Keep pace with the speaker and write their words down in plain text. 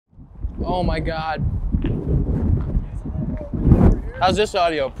Oh my God. How's this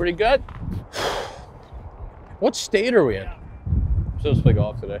audio? Pretty good? What state are we in? I'm supposed to play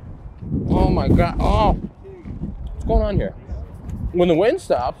golf today. Oh my God. Oh. What's going on here? When the wind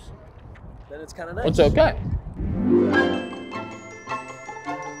stops, then it's kind of nice. It's okay.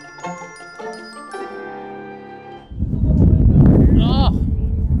 Oh.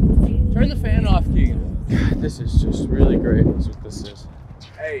 Turn the fan off, Keegan. God, this is just really great. That's what this is.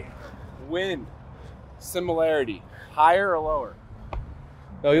 Hey, wind, similarity, higher or lower?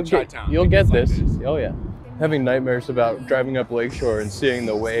 No, you'll get this. Oh yeah. Having nightmares about driving up Lakeshore and seeing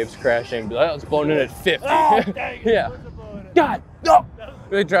the waves crashing. Be like, oh, it's blowing in at 50. Oh, dang it. Yeah. God, no.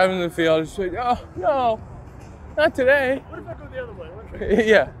 They drive in the field. It's like, oh no, not today. What if I go the other way?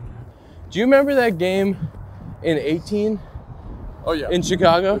 Yeah. Do you remember that game in 18? Oh yeah. In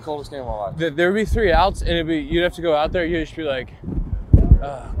Chicago? The coldest game of my life. There'd be 3 outs, and you'd have to go out there. You'd just be like,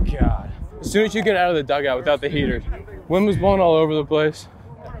 oh God. As soon as you get out of the dugout without the heaters, wind was blowing all over the place.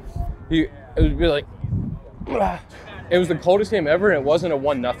 It would be like, it was the coldest game ever, and it wasn't a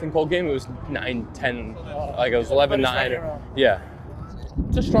 1-0 cold game. It was 9-10, like it was 11-9. Yeah.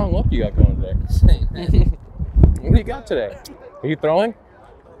 It's a strong look you got going today. What do you got today? Are you throwing?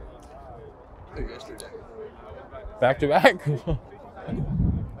 Yesterday. Back to back?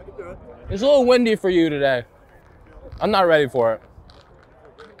 It's a little windy for you today. I'm not ready for it.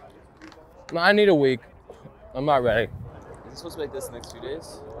 I need a week. I'm not ready. Is it supposed to be like this the next few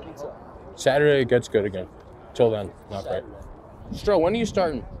days? I think so. Saturday it gets good again. Till then, not great. Stro, when are you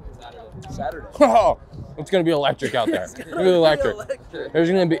starting? Saturday. Oh, it's gonna be electric out there. It's gonna be electric. There's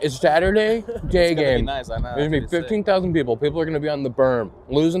gonna be it's Saturday day game. Be nice, I know. There's gonna be 15,000 people. People are gonna be on the berm,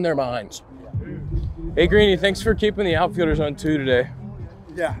 losing their minds. Hey Greeny, thanks for keeping the outfielders on 2 today.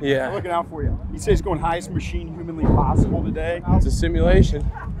 Yeah. I'm looking out for you. He says he's going highest machine humanly possible today. It's a simulation.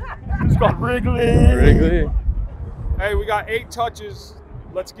 It's called Wrigley. Wrigley. Hey, we got 8 touches.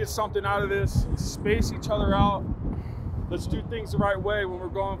 Let's get something out of this. Space each other out. Let's do things the right way. When we're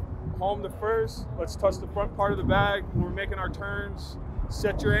going home to first, let's touch the front part of the bag. When we're making our turns,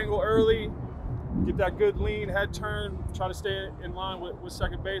 set your angle early. Get that good lean head turn. Try to stay in line with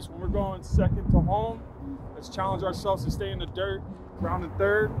second base. When we're going second to home, let's challenge ourselves to stay in the dirt. Ground and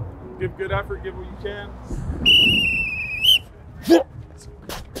third. Give good effort. Give what you can.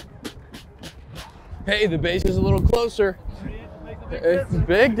 Hey, the base is a little closer. It's a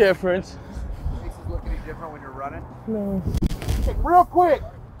big difference. Base is looking different when you're running. No. Real quick,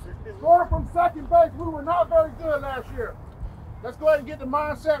 scoring from second base, we were not very good last year. Let's go ahead and get the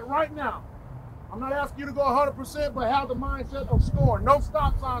mindset right now. I'm not asking you to go 100%, but have the mindset of scoring. No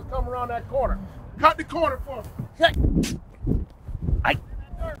stop signs come around that corner. Cut the corner for me.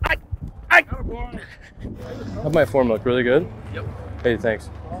 How'd my form look? Really good? Yep. Hey, thanks.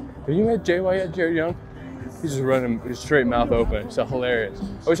 Have you met JY yet, Jared Young? He's just running straight mouth open. It's so hilarious.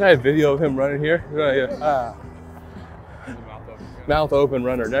 I wish I had video of him running here. Mouth open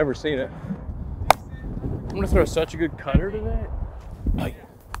runner. Never seen it. I'm gonna throw such a good cutter today.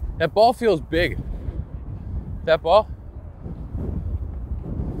 That ball feels big. That ball?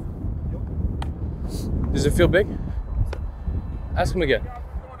 Does it feel big? Ask him again.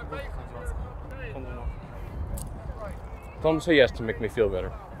 Tell him to say yes to make me feel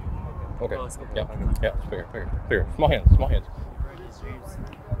better. Okay. Yeah. Yeah. It's bigger. Small hands.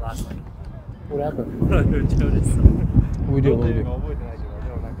 Last night. What happened? What We do. He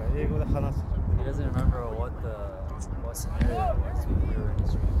doesn't remember what scenario it was when we were in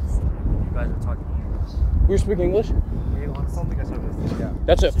his dreams. You guys were talking English. We speak English? Yeah.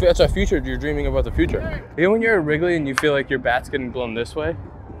 That's a future. You're dreaming about the future. You know when you're at Wrigley and you feel like your bat's getting blown this way?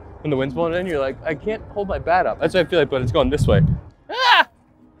 When the wind's blowing in, you're like, I can't hold my bat up. That's what I feel like, but it's going this way. Ah!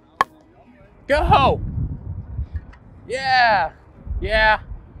 Go! Yeah.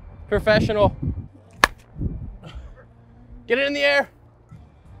 Professional. Get it in the air.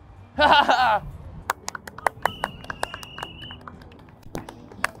 Ha ha ha.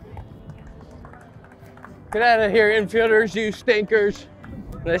 Get out of here, infielders, you stinkers.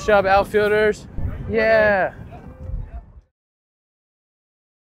 Nice job, outfielders. Yeah.